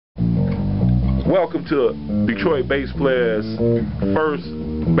Welcome to Detroit bass player's first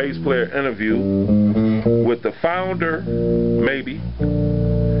bass player interview with the founder, maybe,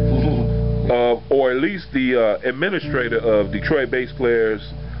 or at least the administrator of Detroit bass players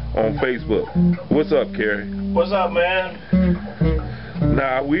on Facebook. What's up, Kerry? What's up, man?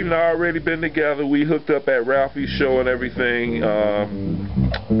 Now, we've already been together. We hooked up at Ralphie's show and everything.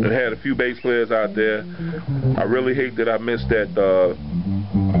 And had a few bass players out there. I really hate that I missed that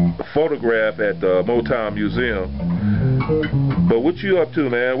photograph at the Motown Museum. But what you up to,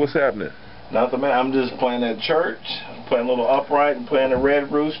 man? What's happening? Nothing, man. I'm just playing at church, playing a little upright and playing the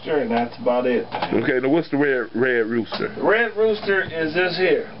Red Rooster, and that's about it. Okay, now what's the Red Rooster? The Red Rooster is this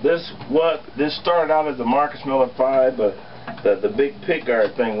here. This started out as the Marcus Miller 5, but the big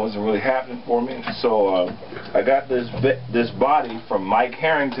pickguard thing wasn't really happening for me. So I got this body from Mike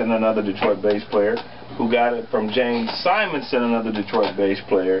Harrington, another Detroit bass player, who got it from James Simonson, another Detroit bass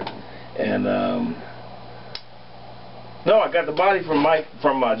player, and no, I got the body from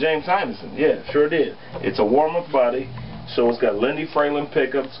James Simonson. Yeah, sure did. It's a warm-up body, so it's got Lindy Fralin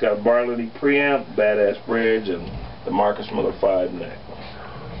pickups, it's got a Bartlett preamp, badass bridge, and the Marcus Miller 5 neck.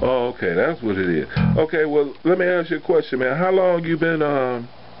 Oh, okay, that's what it is. Okay, well, let me ask you a question, man. How long you been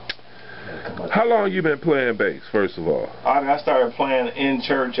playing bass, first of all? I started playing in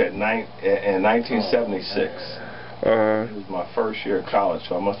church in 1976. It was my first year of college,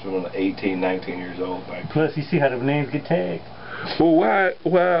 so I must have been 18, 19 years old back then. Plus, you see how the names get tagged. Well, why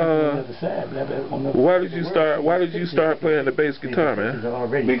did you start playing the bass guitar, man?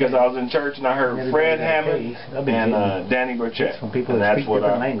 Because I was in church and I heard Fred Hammond and Danny Burchett, and that's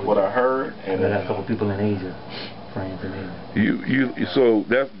what I heard. And a couple people in Asia, France and Asia. So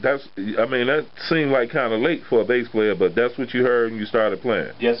that's I mean, that seemed like kind of late for a bass player, but that's what you heard and you started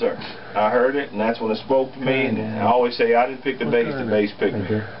playing. Yes, sir. I heard it, and that's when it spoke to me. And I always say I didn't pick the bass picked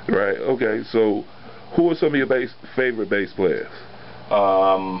me. Right. Okay. So, who are some of your favorite bass players?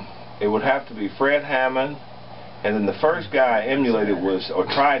 It would have to be Fred Hammond, and then the first guy I emulated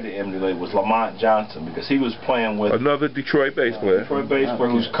tried to emulate was Lamont Johnson, because he was playing with another Detroit bass player. Detroit bass player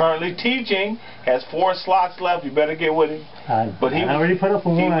who's currently teaching, has 4 slots left. You better get with him. But he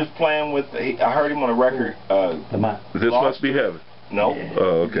was playing with. I heard him on a record. This Must Be Heaven. No.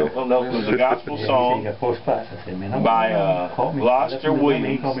 Oh, okay. No, it was a gospel song by Gloucester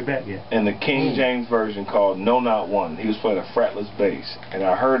Williams in the King James version called No Not One. He was playing a fretless bass, and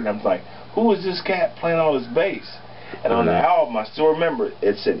I heard it and I'm like, who is this cat playing all this bass? And on the album, I still remember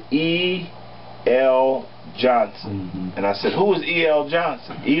it said E.L. Johnson. And I said, who is E.L.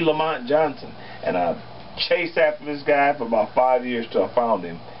 Johnson? E. Lamont Johnson. And I chased after this guy for about 5 years till I found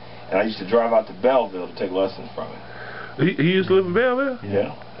him. And I used to drive out to Belleville to take lessons from him. He used to live in Belleville?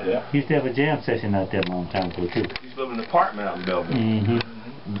 Yeah. He used to have a jam session out there a long time ago, too. He used to live in an apartment out in Belleville.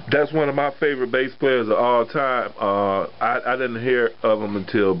 That's one of my favorite bass players of all time. I didn't hear of him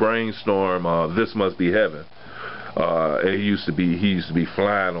until Brainstorm, This Must Be Heaven. And he used to be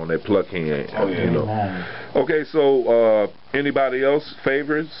flying on that pluck hand. Oh, yeah. You know. Okay, so anybody else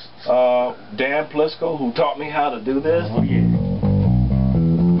favorites? Dan Plisco, who taught me how to do this. Oh, yeah.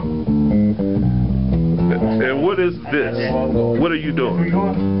 And what is this? What are you doing?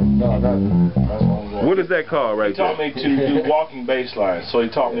 What is that called right there? He taught me to do walking bass lines. So he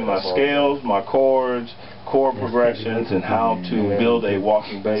taught me my scales, my chords, chord progressions, and how to build a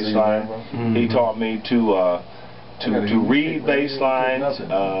walking bass line. He taught me to read bass lines,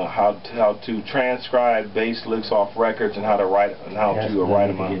 how to transcribe bass licks off records, and how to write them out.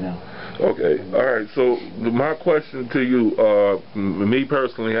 Okay, all right. So my question to you, me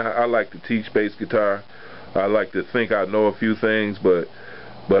personally, I like to teach bass guitar. I like to think I know a few things, but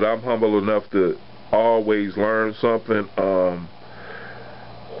I'm humble enough to always learn something.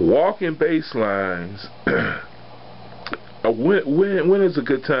 Walking bass lines. When is a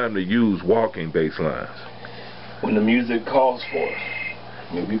good time to use walking bass lines? When the music calls for it.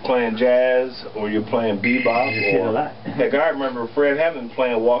 If you're playing jazz or you're playing bebop, heck, I remember Fred Hammond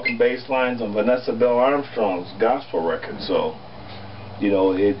playing walking bass lines on Vanessa Bell Armstrong's gospel record. So, you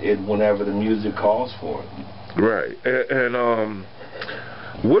know, it whenever the music calls for it. Right. And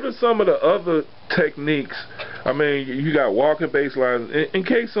what are some of the other techniques? I mean, you got walking bass lines. In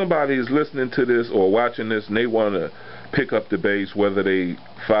case somebody is listening to this or watching this and they want to pick up the bass, whether they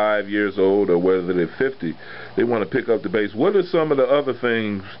 5 years old or whether they're 50, they want to pick up the bass. What are some of the other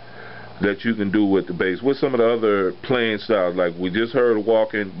things that you can do with the bass? What's some of the other playing styles? Like we just heard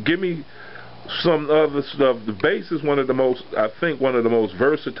walking. Give me some other stuff. The bass is one of the most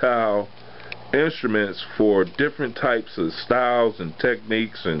versatile instruments for different types of styles and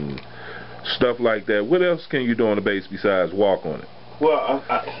techniques and stuff like that. What else can you do on the bass besides walk on it? Well,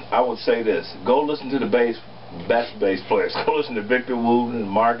 I would say this. Go listen to the best bass players. Go listen to Victor Wooten,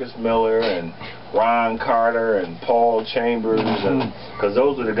 Marcus Miller, and Ron Carter, and Paul Chambers, because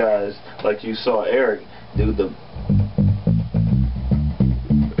those are the guys, like you saw Eric do the...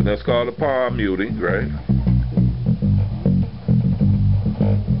 And that's called a palm muting, right?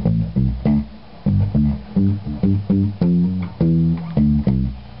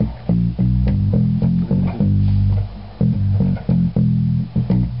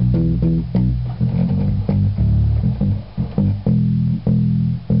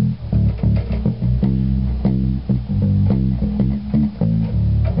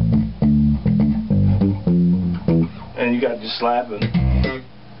 And you got your slapping.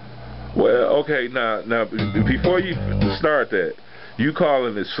 Well, okay, now, before you start that, you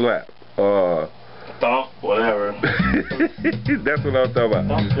calling it slap. Thump, whatever. That's what I'm talking about.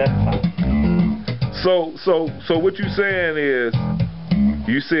 So what you saying is,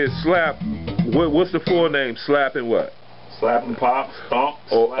 you said slap. What's the full name? Slap and what? Slap and pop, thump,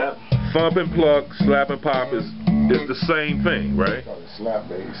 slap. Thump and pluck, slap and pop is the same thing, right? Slap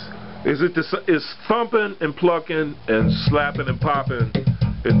bass. Is thumping and plucking and slapping and popping,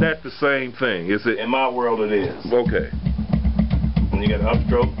 is that the same thing? Is it? In my world, it is. Okay. When you got an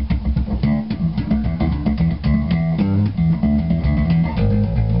upstroke.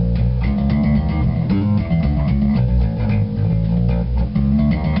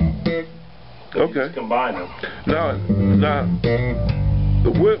 Okay. Just combine them. Now,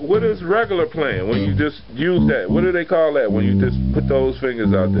 what is regular playing when you just use that? What do they call that when you just put those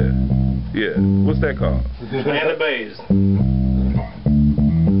fingers out there? Yeah. What's that called? And the bass.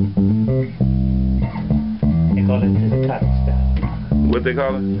 They call it pizzicato style. What they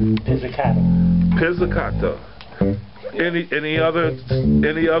call it? Pizzicato. Pizzicato. Any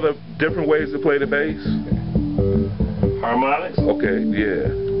other different ways to play the bass? Harmonics. Okay. Yeah.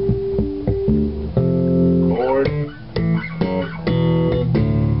 Chord.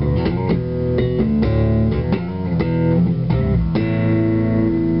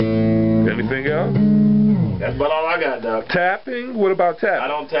 Anything else? That's about all I got, Doc. Tapping? What about tapping? I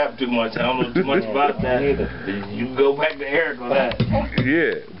don't tap too much. I don't know too much about that either. You can go back to Eric on that.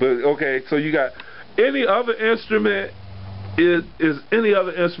 Yeah, but okay, so you got any other instrument, is any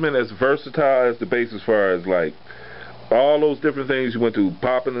other instrument as versatile as the bass as far as like all those different things you went through,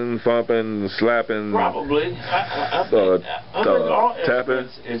 popping and thumping and slapping? Probably. I think all tapping?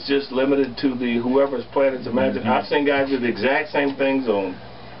 It's just limited to whoever's playing its imagination. I've seen guys do the exact same things on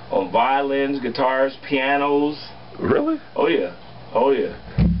violins, guitars, pianos. Really? Oh yeah. Oh yeah.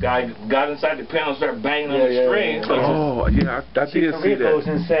 Guy got inside the piano and started banging on the strings. Oh yeah, I did see that. goes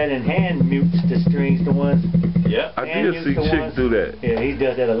inside and hand mutes the strings, the ones. Yeah. I did see Chick do that. Yeah, he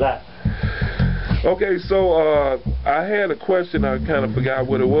does that a lot. Okay, so I had a question. I kind of forgot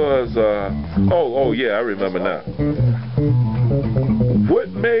what it was. Oh yeah, I remember now. What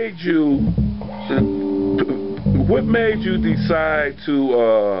made you decide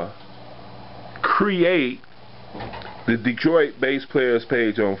to create the Detroit Bass Players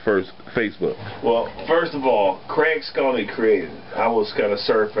page on Facebook? Well, first of all, Craig Sconey created it. I was kind of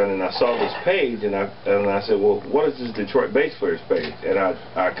surfing and I saw this page and I said, well, what is this Detroit Bass Players page? And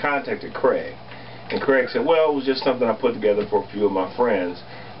I contacted Craig. And Craig said, well, it was just something I put together for a few of my friends.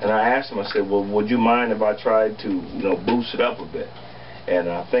 And I asked him, I said, well, would you mind if I tried to, boost it up a bit? And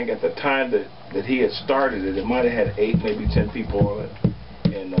I think at the time that he had started it, it might have had 8, maybe 10 people on it.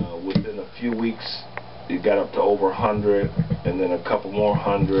 And within a few weeks, it got up to over 100, and then a couple more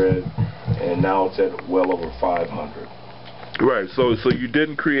 100, and now it's at well over 500. Right, so you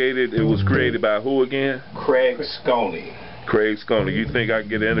didn't create it, it was created by who again? Craig Sconey. Craig Sconey. You think I can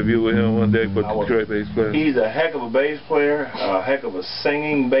get an interview with him one day for Detroit Bass Players? He's a heck of a bass player, a heck of a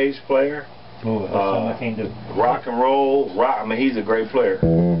singing bass player. I can't do. Rock and roll, I mean, he's a great player.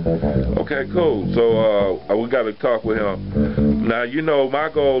 Okay, cool. So we got to talk with him. Now, my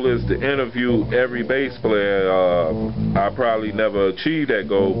goal is to interview every bass player. I probably never achieve that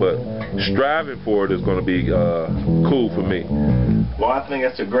goal, but striving for it is going to be cool for me. Well, I think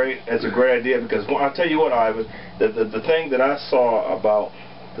that's a great idea, because I'll tell you what, Ivan, the thing that I saw about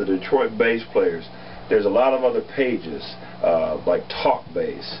the Detroit bass players, there's a lot of other pages like Talk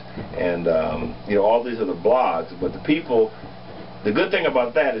Bass and all these other blogs, but the good thing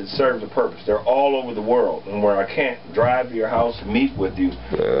about that is it serves a purpose. They're all over the world, and where I can't drive to your house and meet with you,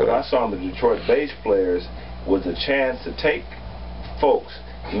 what I saw in the Detroit bass players was a chance to take folks,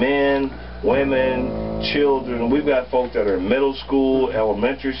 men, women, children. We've got folks that are in middle school,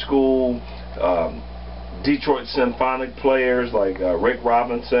 elementary school, Detroit symphonic players like Rick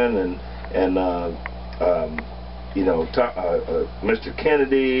Robinson and you know, Mr.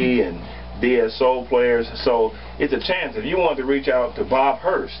 Kennedy and DSO players. So it's a chance. If you want to reach out to Bob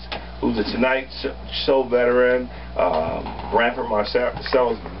Hurst, who's a Tonight Show veteran, Branford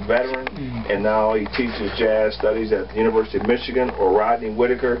Marcellus veteran, and now he teaches jazz studies at the University of Michigan, or Rodney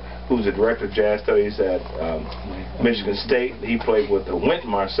Whitaker, who's the director of jazz studies at Michigan State. He played with the Wynton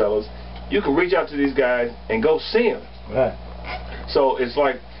Marcellus. You can reach out to these guys and go see them. Right. So it's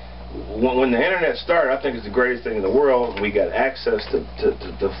like, when the internet started, I think it's the greatest thing in the world. We got access to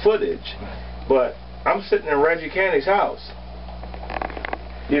footage, but I'm sitting in Reggie Candy's house.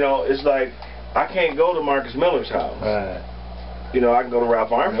 You know, it's like I can't go to Marcus Miller's house. Right. You know, I can go to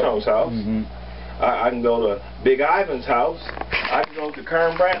Ralph Armstrong's house. I can go to Big Ivan's house. I can go to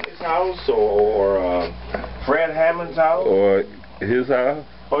Kern Brantley's house, or Fred Hammond's house, or his house.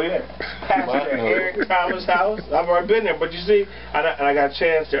 Oh yeah, Pastor Eric Thomas' house. I've already been there, but you see, and I got a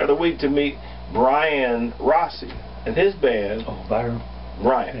chance the other week to meet Brian Rossi and his band. Oh, Byron.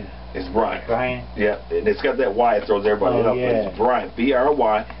 Brian. Yeah. It's Brian. Brian. Yeah, and it's got that Y. It throws everybody up. Yeah. It's Brian,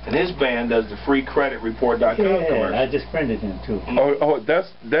 B-R-Y, and his band does the freecreditreport.com commercial. I just friended him too. Oh,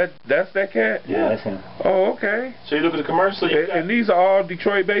 that's that cat. Yeah, that's him. Oh, okay. So you look at the commercial. And these are all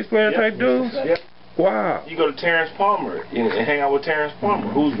Detroit bass player type dudes. Yep. Wow. You go to Terrence Palmer and hang out with Terrence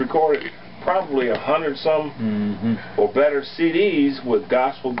Palmer, who's recorded probably 100-some or better CDs with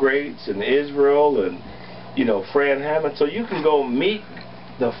gospel greats and Israel and, you know, Fred Hammond. So you can go meet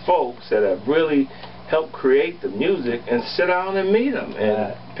the folks that have really helped create the music and sit down and meet them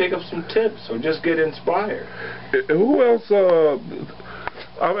and pick up some tips or just get inspired. Who else?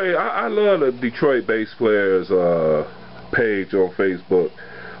 I mean, I love the Detroit bass players page on Facebook.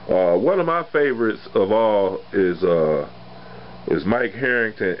 One of my favorites of all is Mike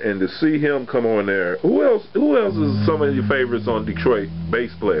Harrington, and to see him come on there. Who else is some of your favorites on Detroit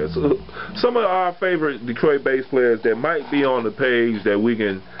bass players? Some of our favorite Detroit bass players that might be on the page that we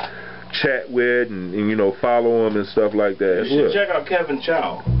can chat with and you know, follow them and stuff like that. You should check out Kevin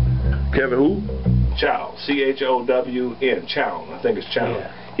Chow. Kevin who? Chow, C-H-O-W-N, Chow. I think it's Chow.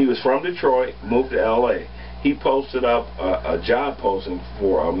 Yeah. He was from Detroit, moved to L.A. He posted up a job posting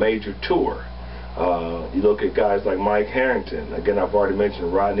for a major tour. You look at guys like Mike Harrington. Again, I've already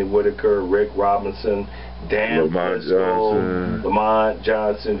mentioned Rodney Whitaker, Rick Robinson, Dan Lamont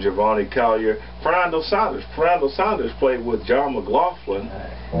Johnson, Giovanni Collier, Fernando Saunders. Fernando Saunders played with John McLaughlin.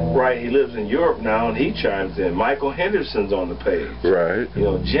 Right, he lives in Europe now, and he chimes in. Michael Henderson's on the page. Right. You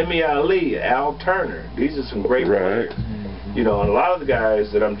know, Jimmy Ali, Al Turner. These are some great players. You know, and a lot of the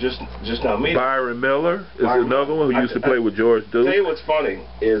guys that I'm just now meeting. Byron Miller is another one who used to play with George Duke. Tell you what's funny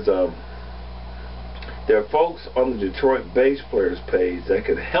is there are folks on the Detroit bass players page that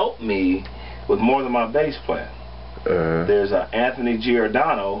could help me with more than my bass playing. There's Anthony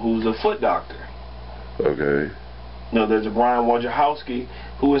Giordano, who's a foot doctor. Okay. You know, there's a Brian Wojciechowski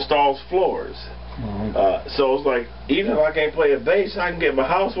who installs floors. So it's like, even if I can't play a bass, I can get my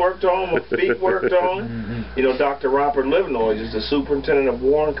house worked on, my feet worked on. You know, Dr. Robert Livenoy is the superintendent of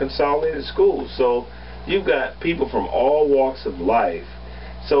Warren Consolidated Schools. So you've got people from all walks of life.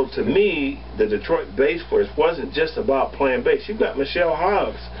 So to me, the Detroit bass players wasn't just about playing bass. You've got Michelle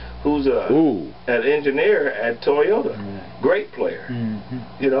Hobbs, who's an engineer at Toyota. Great player.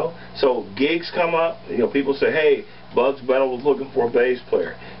 You know, so gigs come up. You know, people say, hey, Bugs Battle was looking for a bass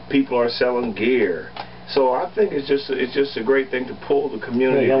player. People are selling gear. So I think it's just a great thing to pull the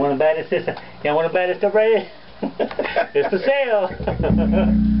community. Y'all want to buy this system? Y'all want to buy this stuff right here? It's for sale.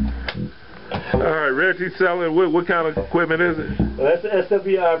 All right, Reggie's selling. What kind of equipment is it? Well, that's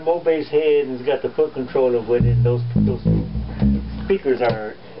SWR Mobase head, and it's got the foot controller with it. Those speakers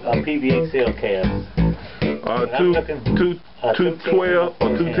are PBXL cabs. 212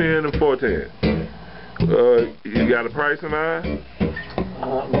 or 210 and 410. You got a price in mind?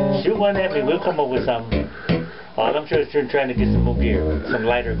 Shoot one at me. We'll come up with something. I'm sure it's trying to get some more gear, some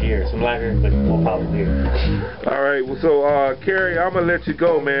lighter but more powerful gear. All right. Well, so Kerry, I'm gonna let you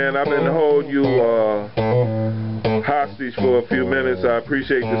go, man. I've been holding you hostage for a few minutes. I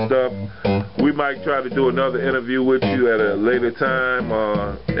appreciate the stuff. We might try to do another interview with you at a later time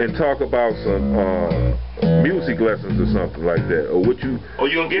and talk about some music lessons or something like that. Or what you? Oh,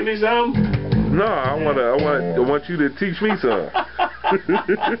 you gonna give me some? No, I want you to teach me some. Some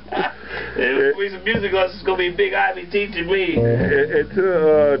music lessons. It's gonna be Big Ivy teaching me.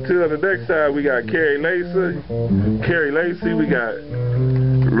 Till the next time, we got Kerry Lacy, we got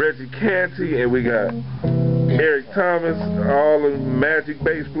Reggie Canty, and we got Eric Thomas, all the magic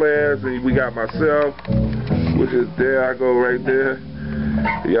bass players, and we got myself, which is there I go right there.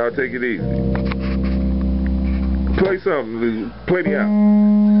 Y'all take it easy. Play something. Play me out.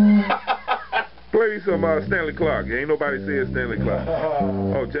 Play me some Stanley Clark. Ain't nobody said Stanley Clark.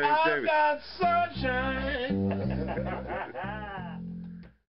 Oh, James. I got sunshine.